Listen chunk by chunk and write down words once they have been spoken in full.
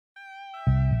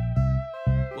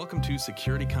Welcome to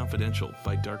Security Confidential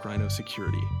by Dark Rhino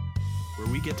Security,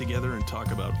 where we get together and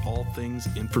talk about all things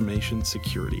information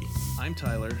security. I'm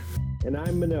Tyler. And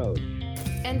I'm Manoj.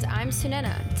 And I'm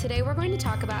Sunena. Today we're going to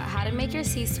talk about how to make your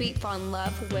C-suite fall in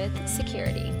love with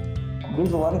security.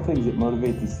 There's a lot of things that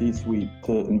motivate the C-suite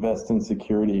to invest in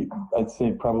security. I'd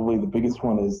say probably the biggest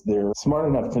one is they're smart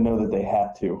enough to know that they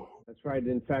have to. That's right.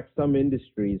 In fact, some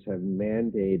industries have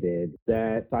mandated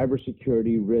that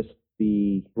cybersecurity risks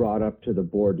be brought up to the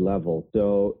board level.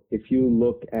 So if you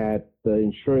look at the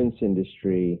insurance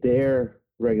industry, their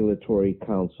regulatory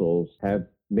councils have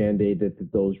mandated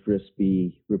that those risks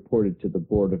be reported to the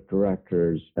board of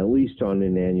directors, at least on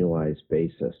an annualized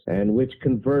basis, and which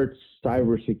converts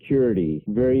cybersecurity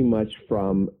very much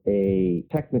from a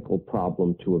technical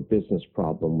problem to a business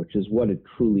problem, which is what it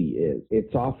truly is.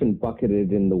 It's often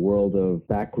bucketed in the world of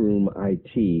backroom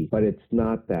IT, but it's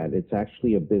not that. It's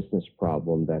actually a business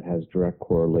problem that has direct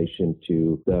correlation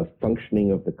to the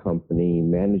functioning of the company,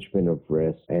 management of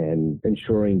risk, and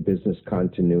ensuring business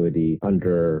continuity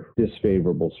under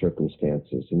disfavorable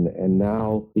circumstances. And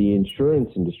now the insurance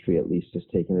industry at least has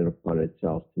taken it upon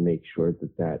itself to make sure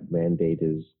that that mandate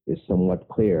is somewhat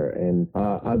clear. And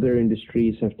other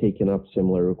industries have taken up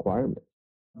similar requirements.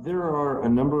 There are a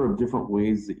number of different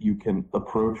ways that you can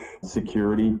approach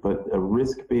security, but a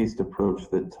risk-based approach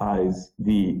that ties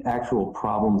the actual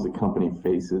problems a company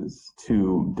faces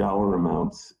to dollar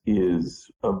amounts is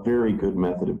a very good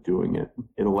method of doing it.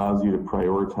 It allows you to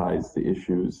prioritize the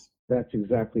issues. That's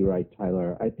exactly right,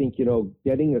 Tyler. I think,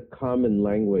 getting a common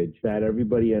language that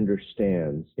everybody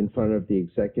understands in front of the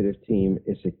executive team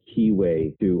is a key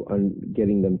way to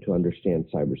getting them to understand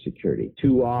cybersecurity.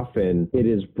 Too often, it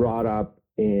is brought up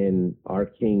in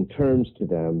arcane terms to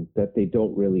them that they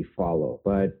don't really follow.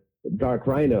 But Dark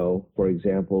Rhino, for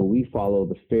example, we follow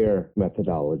the FAIR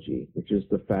methodology, which is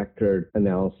the factored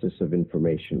analysis of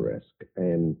information risk.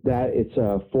 And that it's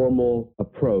a formal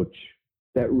approach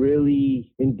that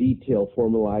really in detail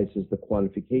formalizes the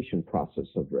quantification process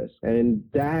of risk. And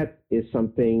that is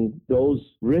something, those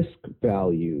risk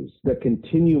values, the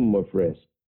continuum of risk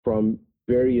from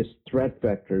various threat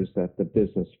vectors that the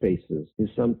business faces, is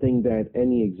something that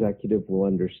any executive will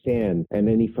understand and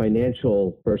any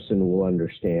financial person will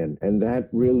understand. And that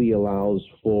really allows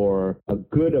for a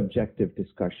good objective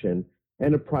discussion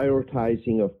and a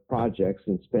prioritizing of projects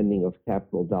and spending of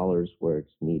capital dollars where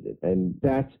it's needed. And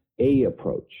that's a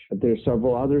approach. There's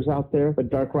several others out there, but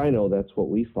Dark Rhino, that's what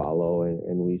we follow,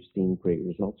 and we've seen great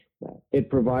results from that. It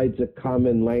provides a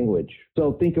common language.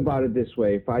 So think about it this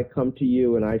way. If I come to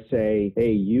you and I say,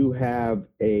 hey, you have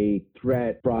a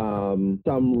threat from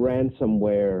some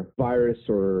ransomware virus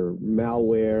or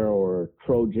malware or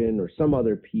Trojan or some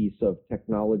other piece of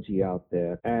technology out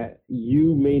there,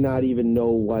 you may not even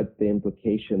know what the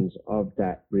implications of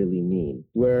that really mean.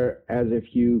 Whereas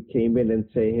if you came in and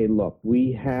say, hey, look,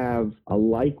 we have a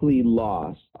likely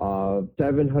loss of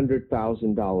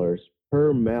 $700,000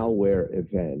 per malware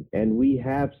event, and we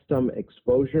have some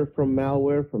exposure from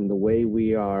malware from the way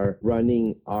we are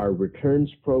running our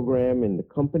returns program in the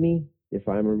company, if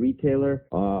I'm a retailer,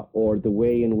 or the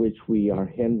way in which we are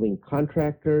handling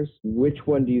contractors, which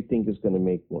one do you think is going to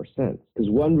make more sense? Because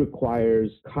one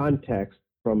requires context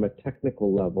from a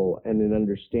technical level and an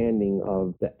understanding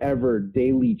of the ever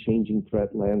daily changing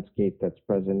threat landscape that's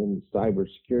present in the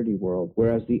cybersecurity world,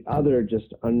 whereas the other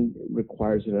just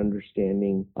requires an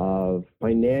understanding of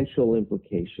financial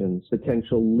implications,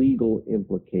 potential legal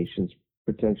implications,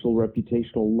 potential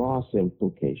reputational loss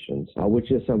implications, which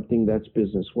is something that's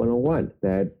business 101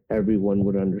 that everyone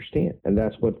would understand. And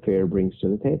that's what FAIR brings to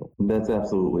the table. That's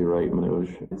absolutely right,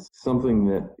 Manoj. It's something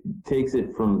that takes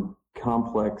it from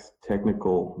complex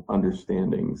technical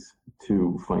understandings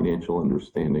to financial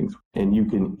understandings. And you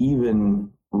can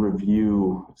even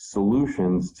review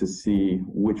solutions to see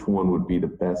which one would be the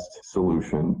best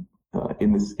solution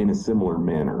in a similar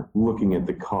manner, looking at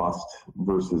the cost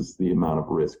versus the amount of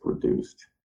risk reduced.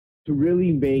 To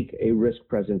really make a risk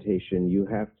presentation, you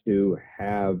have to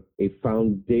have a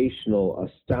sound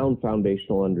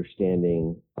foundational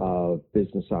understanding of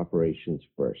business operations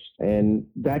first. And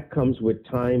that comes with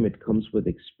time, it comes with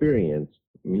experience.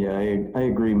 Yeah, I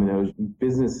agree, Manoj.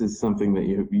 Business is something that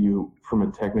you from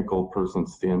a technical person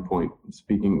standpoint,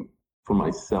 speaking for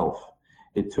myself,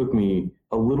 it took me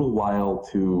a little while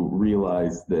to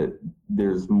realize that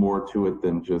there's more to it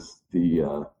than just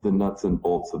the nuts and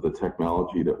bolts of the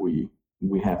technology that we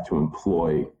have to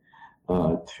employ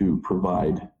to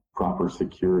provide proper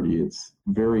security. It's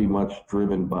very much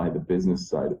driven by the business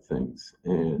side of things,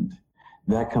 and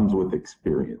that comes with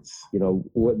experience.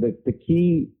 What the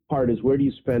key part is, where do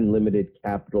you spend limited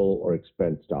capital or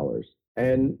expense dollars?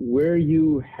 And where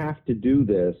you have to do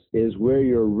this is where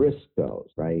your risk goes,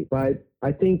 right? But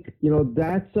I think,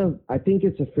 I think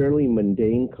it's a fairly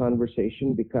mundane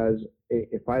conversation, because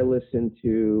if I listen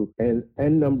to an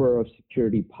N number of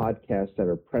security podcasts that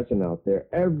are present out there,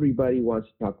 everybody wants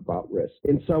to talk about risk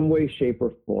in some way, shape,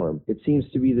 or form. It seems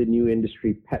to be the new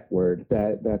industry pet word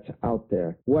that's out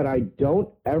there. What I don't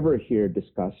ever hear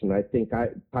discussed, and I think,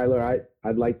 Tyler,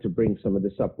 I'd like to bring some of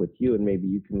this up with you, and maybe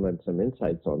you can lend some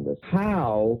insights on this.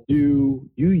 How do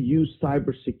you use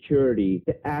cybersecurity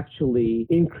to actually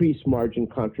increase margin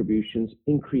contributions,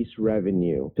 increase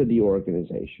revenue to the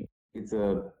organization? It's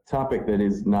a topic that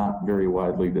is not very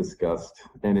widely discussed,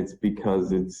 and it's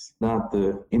because it's not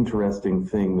the interesting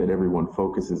thing that everyone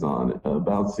focuses on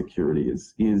about security.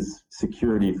 Is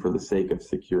security for the sake of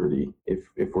security, if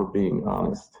we're being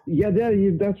honest. Yeah,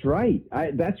 that's right.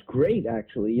 That's great,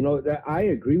 actually. I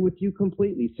agree with you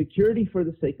completely. Security for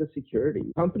the sake of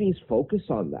security. Companies focus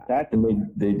on that.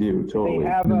 And they do, totally. They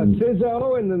have a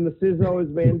CISO, and then the CISO is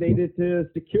mandated to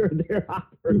secure their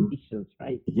operations,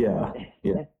 right? Yeah.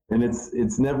 And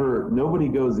it's never, nobody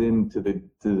goes into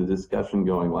the discussion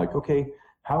going like, okay,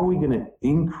 how are we going to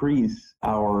increase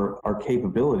our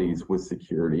capabilities with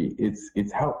security?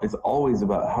 It's always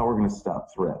about how we're going to stop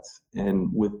threats.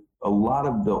 And with a lot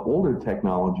of the older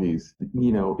technologies,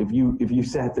 if you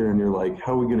sat there and you're like,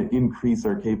 how are we going to increase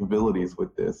our capabilities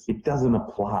with this? It doesn't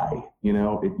apply.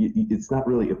 It's not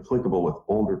really applicable with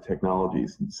older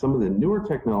technologies. Some of the newer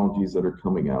technologies that are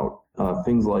coming out,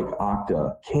 things like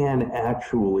Okta, can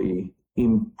actually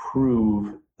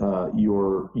improve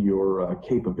your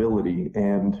capability,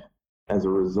 and as a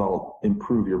result,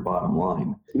 improve your bottom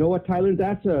line. You know what, Tyler?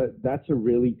 That's a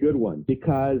really good one,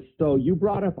 because so you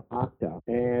brought up Okta,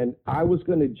 and I was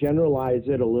going to generalize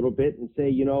it a little bit and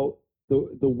say,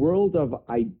 the world of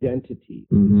identity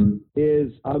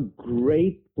is a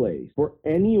great place for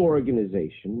any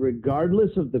organization,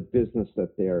 regardless of the business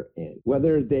that they're in,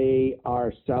 whether they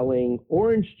are selling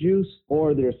orange juice,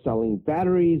 or they're selling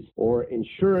batteries, or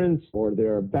insurance, or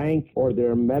they're a bank, or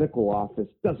they're a medical office.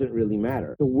 Doesn't really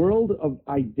matter. The world of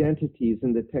identities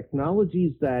and the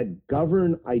technologies that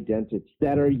govern identity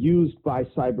that are used by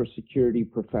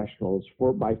cybersecurity professionals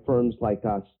by firms like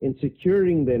us in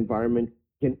securing the environment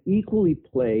can equally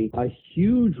play a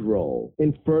huge role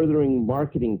in furthering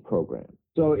marketing programs.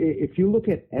 So if you look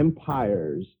at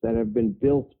empires that have been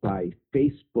built by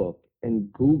Facebook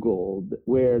and Google,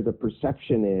 where the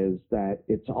perception is that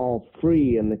it's all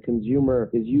free and the consumer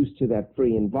is used to that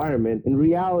free environment, in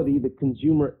reality, the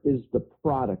consumer is the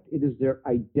product. It is their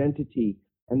identity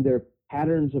and their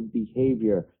patterns of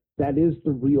behavior that is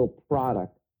the real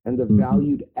product and the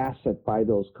valued asset by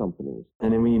those companies.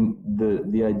 And I mean,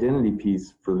 the identity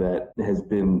piece for that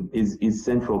is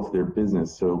central to their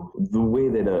business. So the way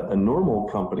that a normal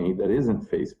company that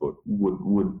isn't Facebook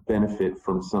would benefit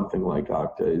from something like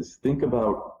Okta is, think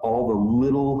about all the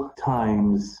little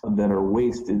times that are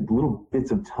wasted, little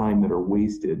bits of time that are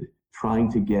wasted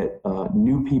trying to get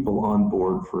new people on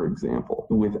board, for example.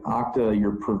 With Okta,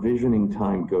 your provisioning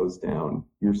time goes down,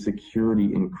 your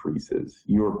security increases,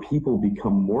 your people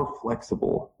become more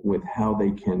flexible with how they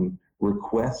can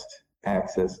request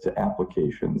access to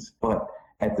applications, but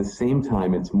at the same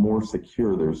time, it's more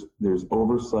secure. There's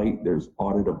oversight, there's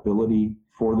auditability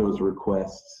for those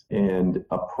requests, and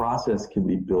a process can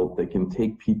be built that can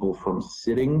take people from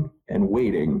sitting and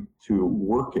waiting to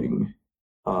working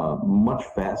much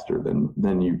faster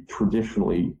than you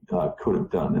traditionally could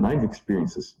have done. And I've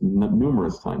experienced this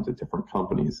numerous times at different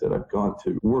companies that I've gone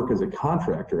to work as a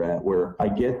contractor at, where I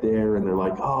get there and they're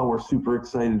like, oh, we're super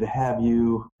excited to have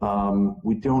you.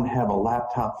 We don't have a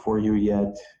laptop for you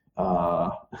yet.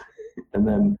 And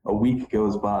then a week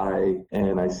goes by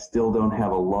and I still don't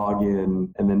have a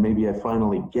login. And then maybe I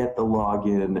finally get the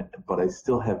login, but I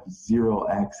still have zero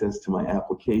access to my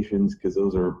applications because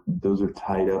those are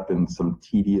tied up in some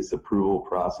tedious approval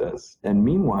process. And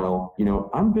meanwhile,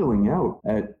 I'm billing out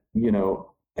at,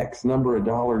 X number of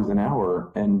dollars an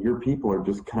hour, and your people are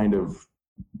just kind of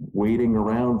waiting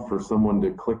around for someone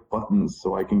to click buttons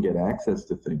so I can get access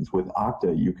to things. With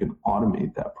Okta, you can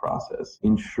automate that process,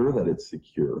 ensure that it's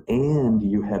secure, and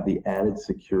you have the added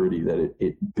security that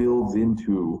it builds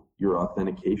into your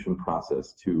authentication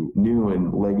process to new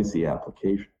and legacy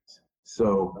applications.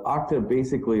 So Okta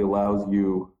basically allows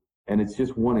you, and it's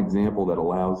just one example that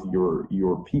allows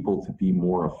your people to be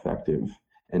more effective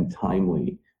and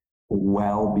timely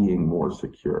while being more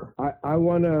secure. I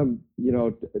want to,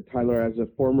 Tyler, as a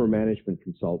former management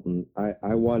consultant,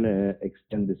 I want to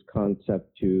extend this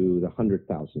concept to the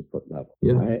 100,000 foot level.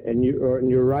 Yeah. And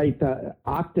you're right.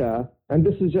 Okta And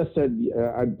this is just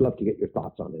I'd love to get your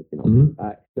thoughts on it.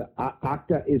 The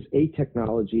Okta is a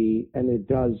technology, and it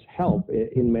does help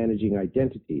in managing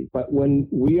identities. But when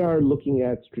we are looking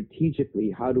at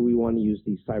strategically, how do we want to use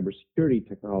these cybersecurity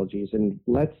technologies? And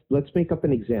let's make up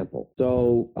an example.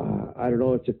 So I don't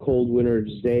know, it's a cold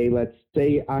winter's day. Let's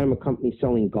say I'm a company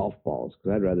selling golf balls,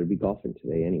 because I'd rather be golfing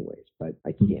today anyways, but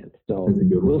I can't. So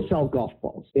we'll sell golf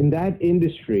balls. In that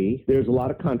industry, there's a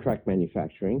lot of contract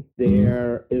manufacturing.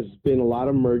 There has been a lot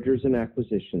of mergers and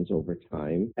acquisitions over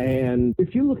time. And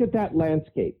if you look at that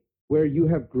landscape where you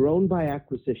have grown by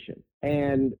acquisition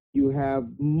and you have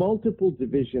multiple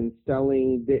divisions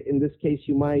selling, in this case,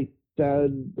 you might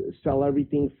sell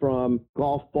everything from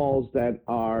golf balls that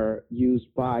are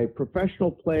used by professional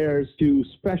players to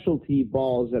specialty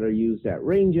balls that are used at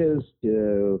ranges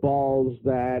to balls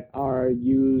that are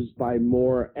used by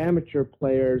more amateur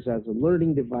players as a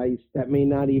learning device that may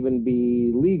not even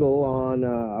be legal on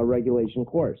a regulation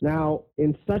course. Now,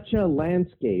 in such a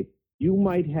landscape, you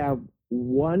might have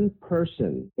one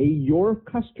person, your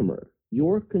customer,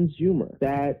 your consumer,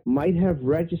 that might have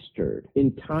registered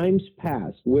in times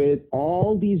past with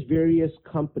all these various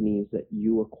companies that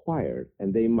you acquired,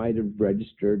 and they might have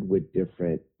registered with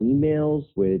different emails,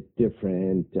 with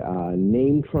different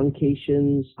name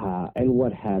truncations, and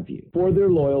what have you, for their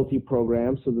loyalty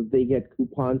program, so that they get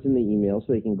coupons in the email,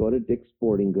 so they can go to Dick's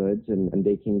Sporting Goods and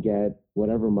they can get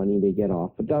whatever money they get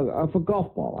off a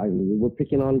golf ball. We're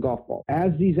picking on golf ball.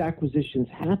 As these acquisitions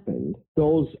happened,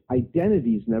 those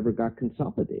identities never got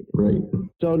consolidated. Right.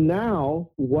 So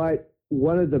now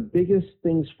one of the biggest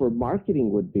things for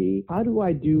marketing would be, how do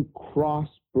I do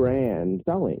cross-brand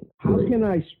selling? How can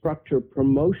I structure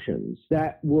promotions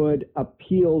that would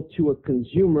appeal to a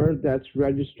consumer that's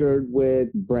registered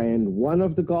with brand 1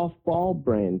 of the golf ball,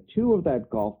 brand 2 of that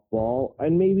golf ball,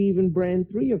 and maybe even brand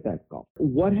 3 of that golf?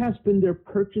 What has been their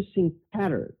purchasing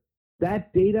pattern?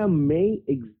 That data may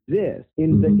exist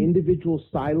in the individual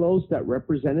silos that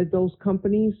represented those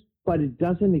companies, but it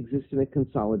doesn't exist in a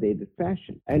consolidated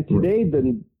fashion. And today,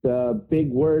 the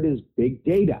big word is big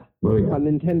data, pun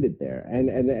intended there.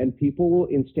 And people will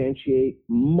instantiate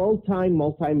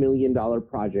multi-million-dollar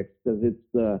projects because it's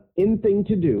the in thing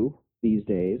to do these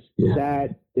days.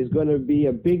 That is going to be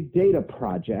a big data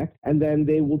project, and then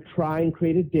they will try and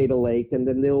create a data lake, and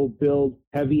then they'll build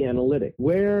heavy analytics.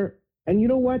 And you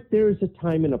know what? There is a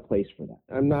time and a place for that.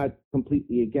 I'm not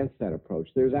completely against that approach.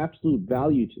 There's absolute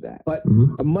value to that. But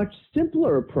a much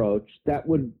simpler approach that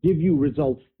would give you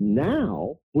results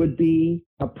now would be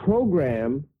a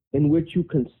program in which you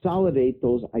consolidate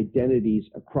those identities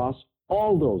across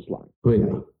all those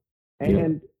lines.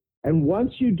 And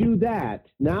once you do that,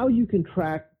 now you can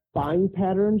track buying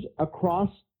patterns across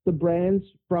the brands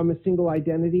from a single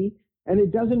identity. And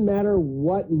it doesn't matter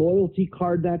what loyalty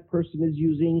card that person is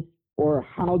using or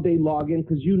how they log in,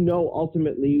 because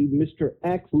ultimately Mr.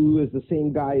 X, who is the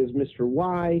same guy as Mr.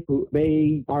 Y, who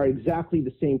they are exactly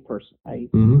the same person, right?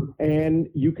 And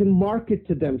you can market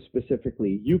to them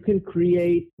specifically. You can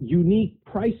create unique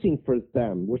pricing for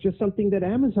them, which is something that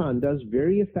Amazon does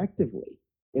very effectively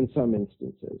in some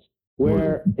instances,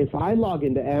 where if I log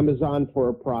into Amazon for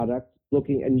a product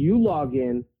and you log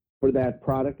in for that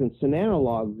product and Sunana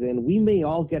logs in, we may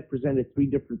all get presented 3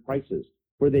 different prices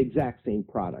for the exact same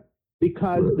product,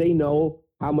 because they know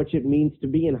how much it means to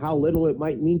me and how little it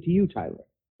might mean to you, Tyler,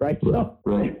 right?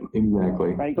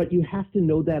 Exactly. Right. But you have to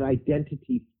know that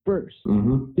identity first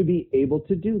to be able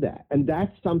to do that. And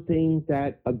that's something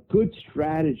that a good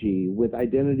strategy with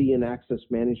identity and access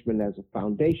management as a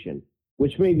foundation,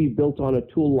 which may be built on a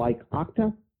tool like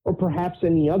Okta, or perhaps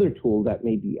any other tool that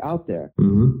may be out there.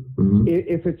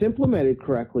 If it's implemented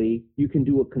correctly, you can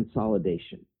do a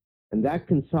consolidation. And that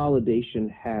consolidation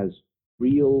has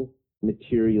real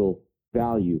material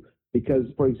value, because,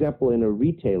 for example, in a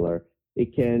retailer,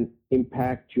 it can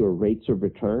impact your rates of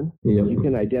return. You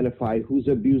can identify who's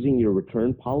abusing your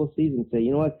return policies and say,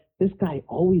 you know what, this guy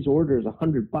always orders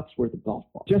 $100 worth of golf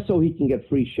balls just so he can get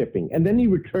free shipping, and then he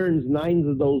returns 9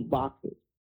 of those boxes.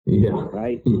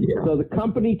 Right? So the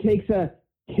company takes a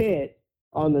hit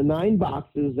on the 9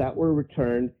 boxes that were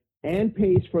returned and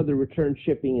pays for the return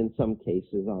shipping in some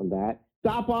cases on that.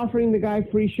 Stop offering the guy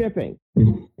free shipping.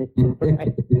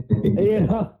 Right?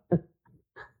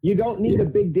 You don't need a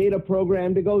big data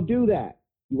program to go do that.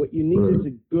 What you need is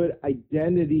a good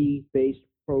identity-based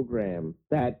program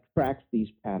that tracks these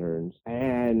patterns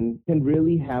and can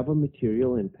really have a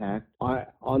material impact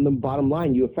on the bottom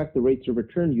line. You affect the rates of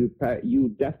return. You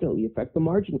definitely affect the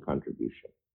margin contribution.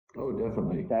 Oh,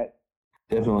 definitely.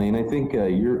 Definitely. And I think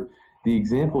the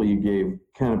example you gave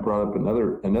kind of brought up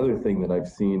another thing that I've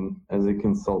seen as a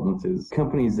consultant is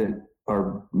companies that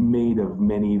are made of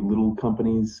many little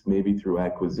companies, maybe through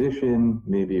acquisition,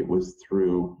 maybe it was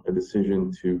through a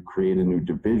decision to create a new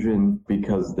division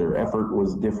because their effort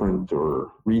was different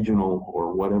or regional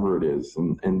or whatever it is.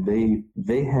 And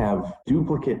they have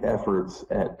duplicate efforts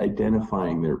at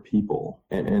identifying their people,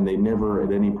 and they never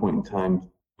at any point in time,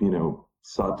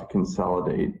 sought to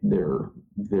consolidate their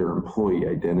employee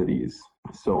identities.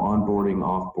 So onboarding,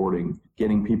 offboarding,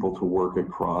 getting people to work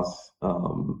across,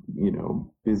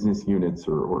 business units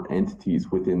or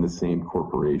entities within the same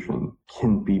corporation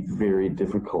can be very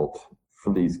difficult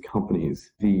for these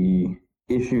companies. The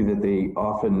issue that they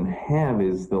often have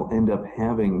is they'll end up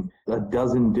having a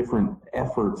dozen different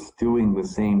efforts doing the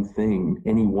same thing,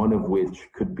 any one of which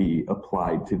could be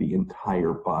applied to the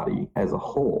entire body as a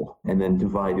whole, and then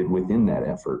divided within that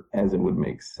effort as it would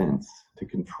make sense to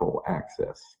control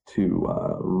access to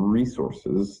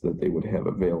resources that they would have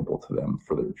available to them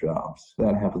for their jobs.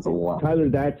 That happens a lot. Tyler,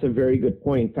 that's a very good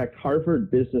point. In fact,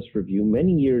 Harvard Business Review,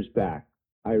 many years back,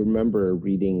 I remember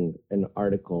reading an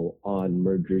article on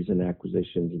mergers and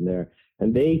acquisitions in there,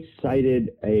 and they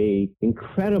cited a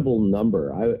incredible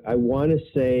number. I want to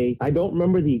say, I don't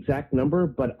remember the exact number,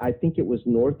 but I think it was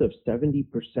north of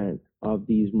 70% of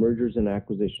these mergers and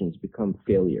acquisitions become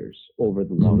failures over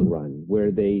the long run,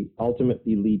 where they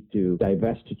ultimately lead to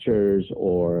divestitures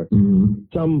or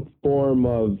some form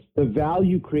of the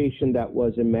value creation that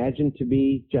was imagined to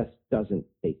be just doesn't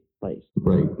take place.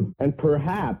 Right. And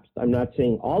perhaps, I'm not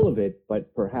saying all of it,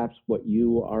 but perhaps what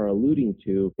you are alluding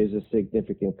to is a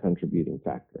significant contributing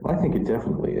factor. I think it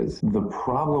definitely is. The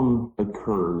problem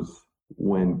occurs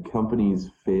when companies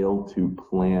fail to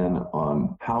plan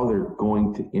on how they're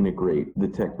going to integrate the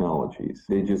technologies.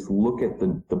 They just look at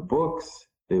the books,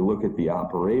 they look at the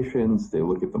operations, they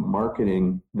look at the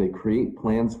marketing, they create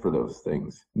plans for those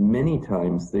things. Many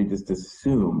times they just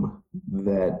assume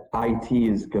that IT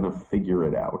is going to figure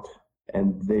it out.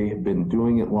 And they have been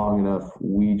doing it long enough.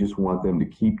 We just want them to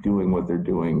keep doing what they're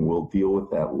doing. We'll deal with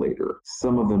that later.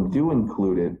 Some of them do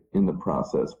include it in the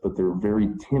process, but they're very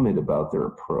timid about their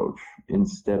approach.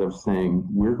 Instead of saying,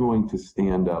 we're going to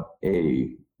stand up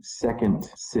a second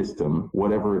system,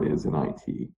 whatever it is in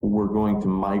IT, we're going to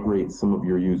migrate some of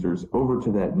your users over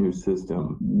to that new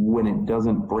system. When it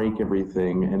doesn't break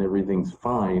everything and everything's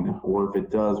fine, or if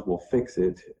it does, we'll fix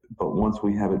it. But once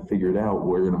we have it figured out,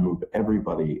 we're going to move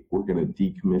everybody. We're going to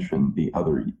decommission the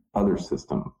other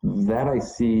system. That I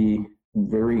see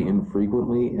very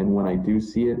infrequently, and when I do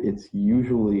see it, it's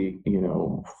usually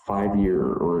 5-year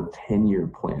or a 10-year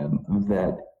plan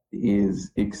that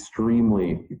is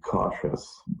extremely cautious,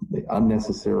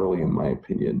 unnecessarily, in my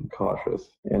opinion,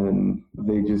 cautious. And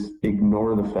they just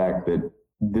ignore the fact that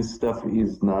this stuff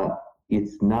it's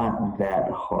not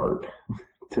that hard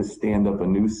to stand up a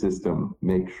new system,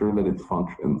 make sure that it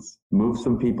functions, move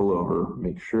some people over,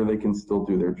 make sure they can still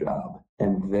do their job,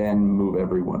 and then move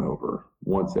everyone over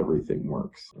once everything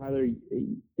works. Tyler,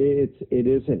 it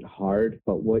isn't hard,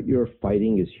 but what you're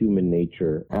fighting is human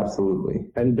nature. Absolutely.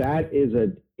 And that is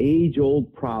an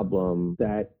age-old problem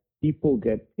that people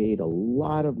get paid a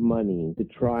lot of money to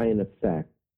try and affect.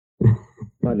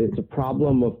 But it's a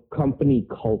problem of company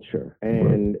culture,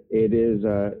 and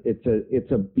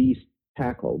it's a beast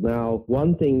tackle. Now,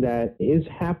 one thing that is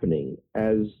happening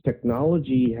as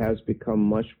technology has become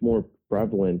much more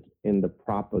prevalent in the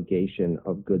propagation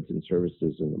of goods and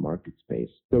services in the market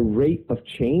space, the rate of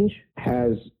change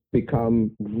has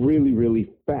become really, really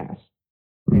fast.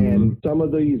 And some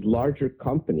of these larger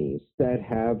companies that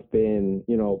have been,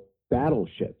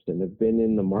 battleships and have been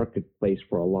in the marketplace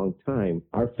for a long time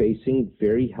are facing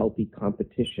very healthy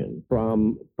competition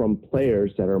from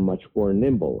players that are much more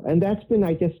nimble. And that's been,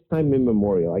 I guess, time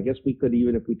immemorial. I guess we could,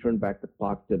 even if we turn back the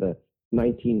clock to the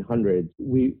 1900s,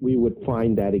 we would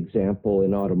find that example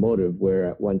in automotive, where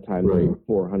at one time there were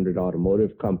 400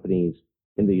 automotive companies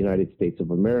in the United States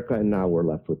of America, and now we're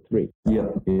left with 3. Yeah.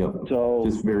 So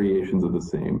just variations of the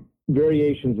same.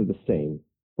 Variations of the same.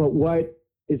 But what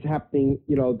is happening,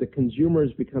 the consumer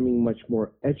is becoming much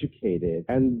more educated,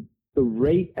 and the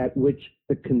rate at which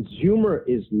the consumer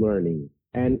is learning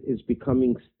and is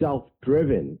becoming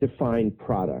self-driven to find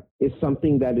product is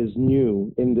something that is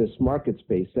new in this market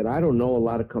space that I don't know a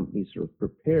lot of companies are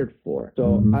prepared for.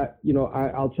 So,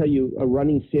 I'll tell you,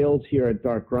 running sales here at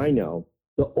Dark Rhino,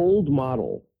 the old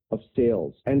model of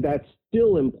sales, and that's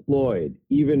still employed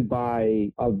even by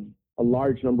a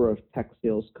large number of tech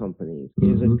sales companies,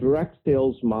 is a direct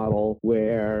sales model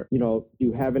where,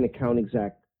 you have an account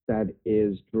exec that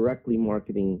is directly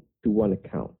marketing to one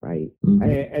account, right?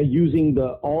 And using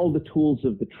all the tools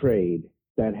of the trade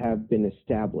that have been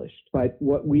established. But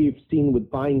what we've seen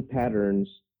with buying patterns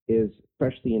is,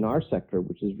 especially in our sector,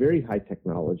 which is very high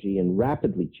technology and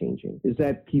rapidly changing, is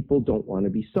that people don't want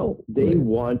to be sold. They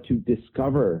want to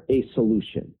discover a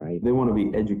solution, right? They want to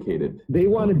be educated. They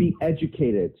want to be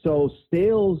educated. So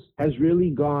sales has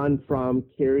really gone from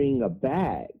carrying a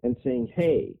bag and saying,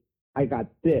 hey, I got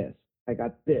this, I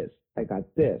got this, I got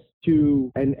this,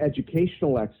 to an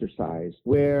educational exercise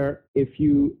where if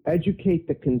you educate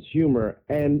the consumer,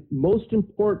 and most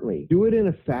importantly, do it in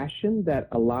a fashion that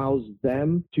allows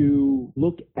them to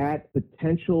look at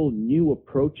potential new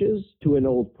approaches to an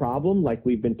old problem, like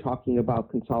we've been talking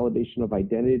about consolidation of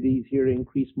identities here to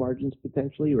increase margins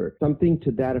potentially, or something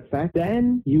to that effect,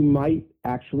 then you might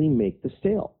actually make the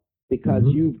sale because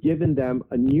you've given them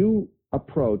a new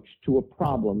approach to a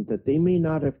problem that they may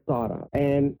not have thought of.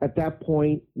 And at that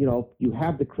point, you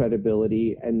have the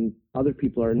credibility and other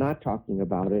people are not talking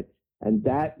about it. And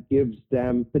that gives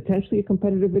them potentially a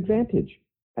competitive advantage.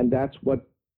 And that's what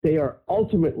they are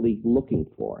ultimately looking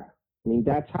for. I mean,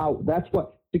 that's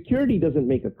what security doesn't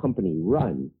make a company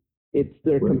run. It's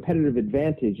their competitive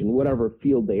advantage in whatever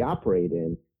field they operate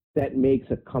in that makes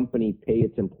a company pay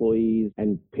its employees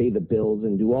and pay the bills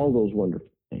and do all those wonderful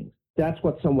things. That's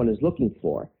what someone is looking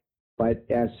for. But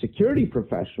as security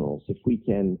professionals, if we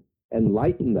can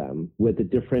enlighten them with a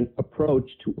different approach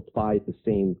to apply the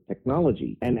same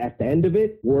technology, and at the end of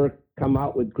it, come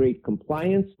out with great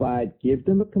compliance, but give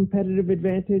them a competitive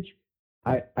advantage,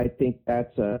 I think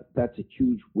that's a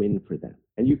huge win for them.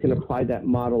 And you can apply that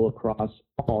model across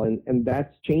all, and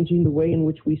that's changing the way in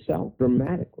which we sell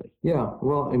dramatically. Yeah,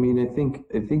 well, I mean, I think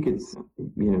it's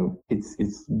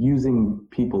it's using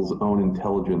people's own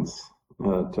intelligence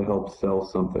to help sell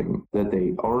something that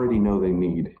they already know they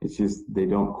need. It's just they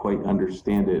don't quite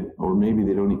understand it, or maybe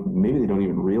they don't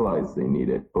even realize they need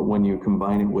it. But when you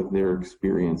combine it with their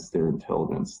experience, their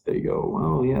intelligence, they go,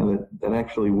 oh yeah, that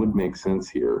actually would make sense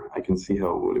here. I can see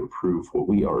how it would improve what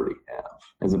we already have,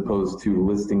 as opposed to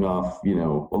listing off,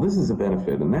 well, this is a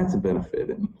benefit and that's a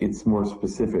benefit, and it's more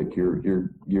specific.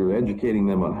 You're educating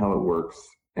them on how it works,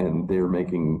 and they're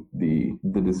making the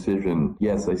decision,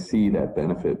 yes, I see that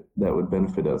benefit, that would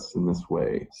benefit us in this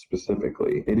way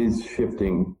specifically. It is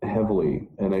shifting heavily.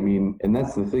 And I mean, and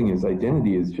that's the thing, is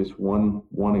identity is just one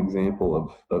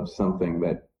example of something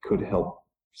that could help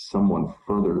someone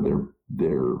further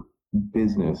their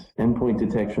business. Endpoint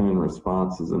detection and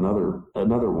response is another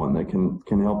one that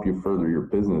can help you further your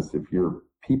business. If your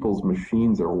people's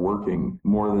machines are working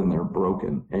more than they're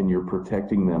broken, and you're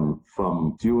protecting them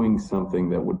from doing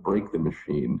something that would break the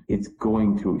machine, it's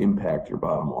going to impact your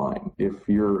bottom line. If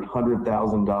your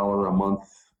 $100,000 a month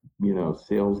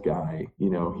sales guy,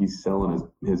 he's selling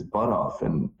his butt off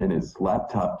and his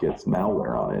laptop gets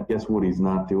malware on it, guess what he's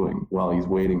not doing while he's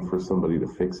waiting for somebody to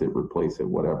fix it, replace it,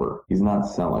 whatever? He's not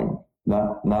selling.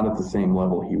 Not at the same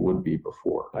level he would be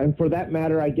before. And for that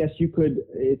matter, I guess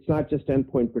it's not just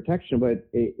endpoint protection, but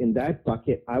in that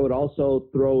bucket, I would also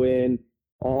throw in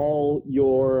all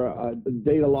your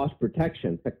data loss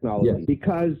protection technology. Yes.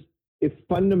 Because if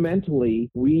fundamentally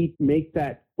we make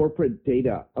that corporate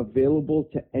data available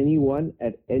to anyone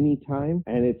at any time,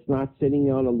 and it's not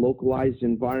sitting on a localized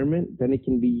environment, then it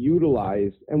can be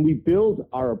utilized. And we build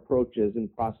our approaches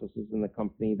and processes in the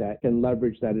company that can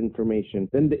leverage that information.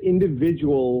 Then the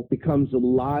individual becomes a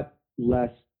lot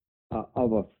less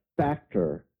of a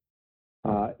factor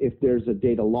if there's a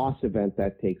data loss event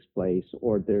that takes place,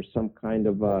 or there's some kind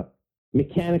of a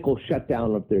mechanical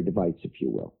shutdown of their device, if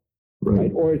you will.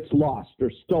 Right. Or it's lost or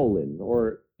stolen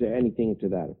or anything to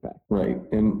that effect. Right.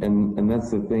 And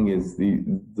that's the thing, is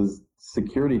the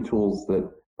security tools that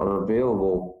are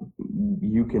available,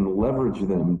 you can leverage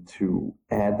them to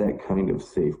add that kind of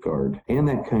safeguard and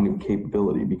that kind of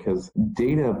capability, because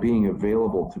data being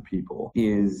available to people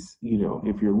is,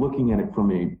 if you're looking at it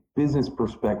from a business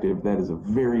perspective, that is a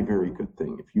very, very good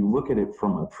thing. If you look at it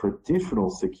from a traditional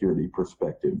security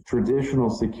perspective, traditional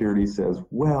security says,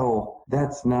 well,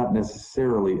 that's not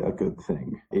necessarily a good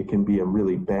thing. It can be a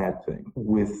really bad thing.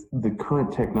 With the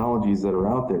current technologies that are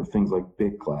out there, things like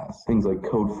BitGlass, things like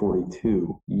Code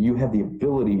 42, you have the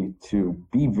ability to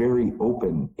be very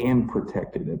open and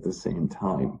protected at the same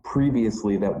time.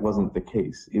 Previously, that wasn't the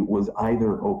case. It was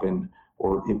either open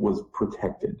or it was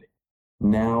protected.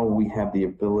 Now we have the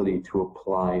ability to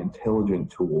apply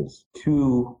intelligent tools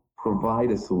to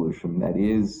provide a solution that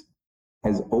is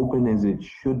as open as it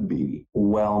should be,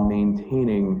 while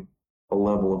maintaining a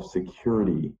level of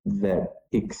security that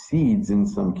exceeds, in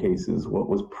some cases, what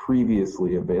was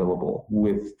previously available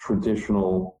with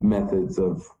traditional methods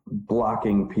of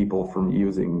blocking people from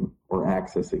using or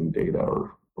accessing data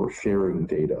or sharing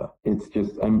data. It's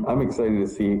just, I'm excited to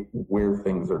see where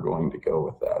things are going to go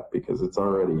with that, because it's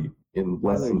already in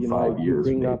less than 5 years.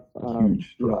 You bring up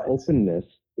huge strides. Openness.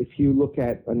 If you look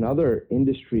at another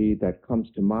industry that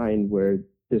comes to mind where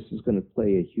this is going to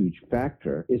play a huge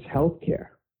factor is healthcare,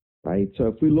 right? So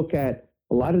if we look at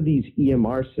a lot of these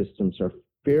EMR systems are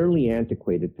fairly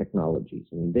antiquated technologies.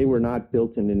 I mean, they were not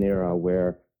built in an era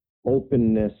where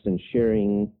openness and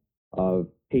sharing of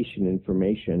patient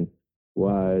information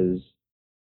was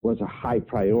a high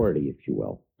priority, if you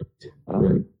will.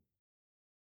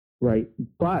 Right.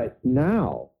 But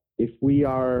now, if we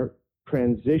are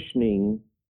transitioning,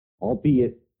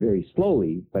 albeit very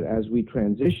slowly, but as we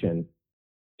transition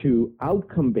to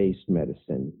outcome-based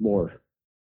medicine more,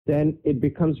 then it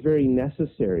becomes very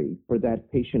necessary for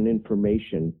that patient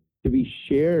information to be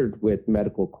shared with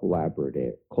medical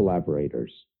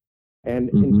collaborators. And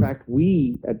in fact,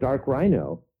 we at Dark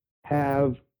Rhino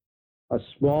have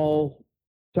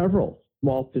several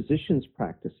small physicians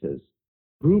practices,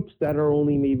 groups that are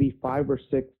only maybe 5 or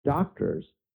 6 doctors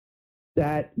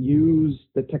that use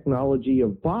the technology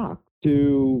of Box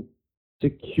to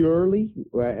securely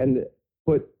and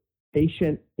put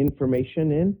patient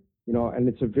information in, and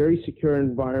it's a very secure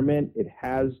environment. It's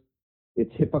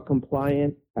HIPAA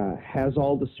compliant, has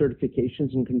all the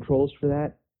certifications and controls for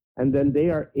that. And then they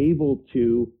are able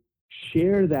to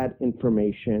share that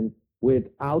information with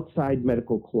outside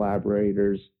medical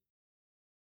collaborators,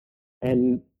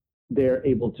 and they're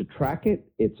able to track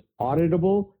it. It's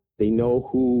auditable. They know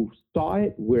who saw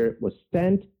it, where it was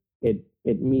sent. It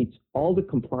meets all the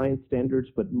compliance standards,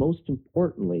 but most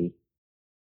importantly,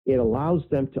 it allows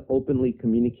them to openly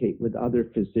communicate with other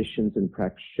physicians and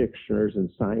practitioners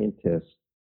and scientists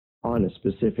on a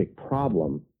specific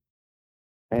problem.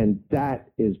 And that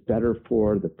is better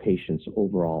for the patient's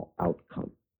overall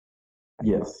outcome.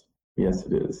 Yes,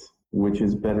 it is, which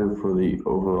is better for the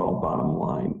overall bottom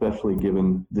line, especially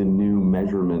given the new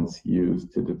measurements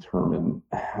used to determine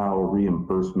how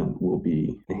reimbursement will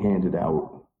be handed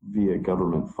out via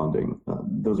government funding.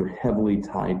 Those are heavily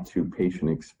tied to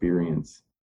patient experience,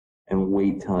 and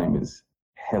wait time is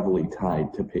heavily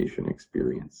tied to patient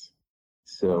experience.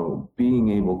 So being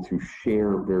able to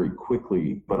share very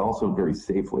quickly, but also very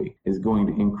safely, is going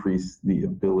to increase the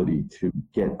ability to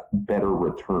get better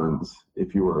returns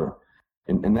if you are,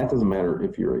 and that doesn't matter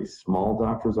if you're a small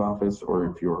doctor's office or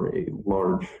if you're a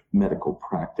large medical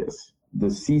practice. The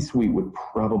C-suite would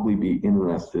probably be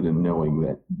interested in knowing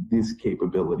that this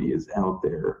capability is out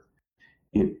there.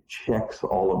 It checks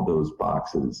all of those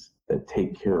boxes that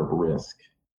take care of risk,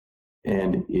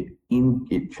 and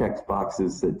it checks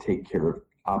boxes that take care of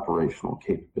operational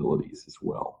capabilities as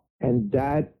well. And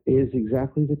that is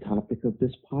exactly the topic of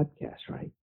this podcast,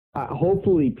 right?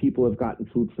 Hopefully people have gotten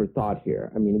food for thought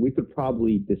here. I mean, we could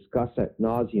probably discuss ad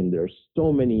nauseum. There are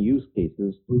so many use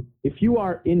cases. If you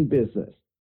are in business,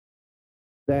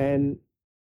 then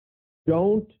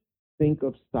don't think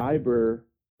of cybersecurity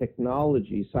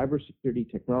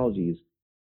technologies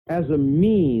as a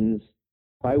means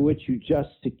by which you just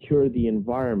secure the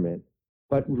environment,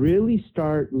 but really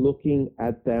start looking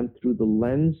at them through the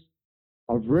lens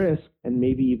of risk, and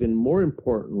maybe even more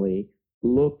importantly,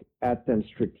 look at them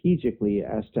strategically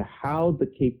as to how the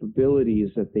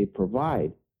capabilities that they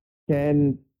provide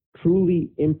can truly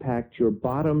impact your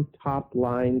top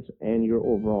lines and your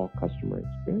overall customer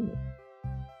experience.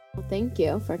 Well, thank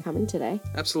you for coming today.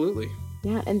 Absolutely.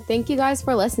 Yeah, and thank you guys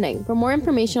for listening. For more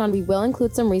information we will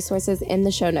include some resources in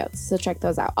the show notes, so check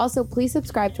those out. Also, please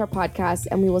subscribe to our podcast,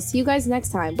 and we will see you guys next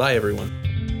time. Bye, everyone.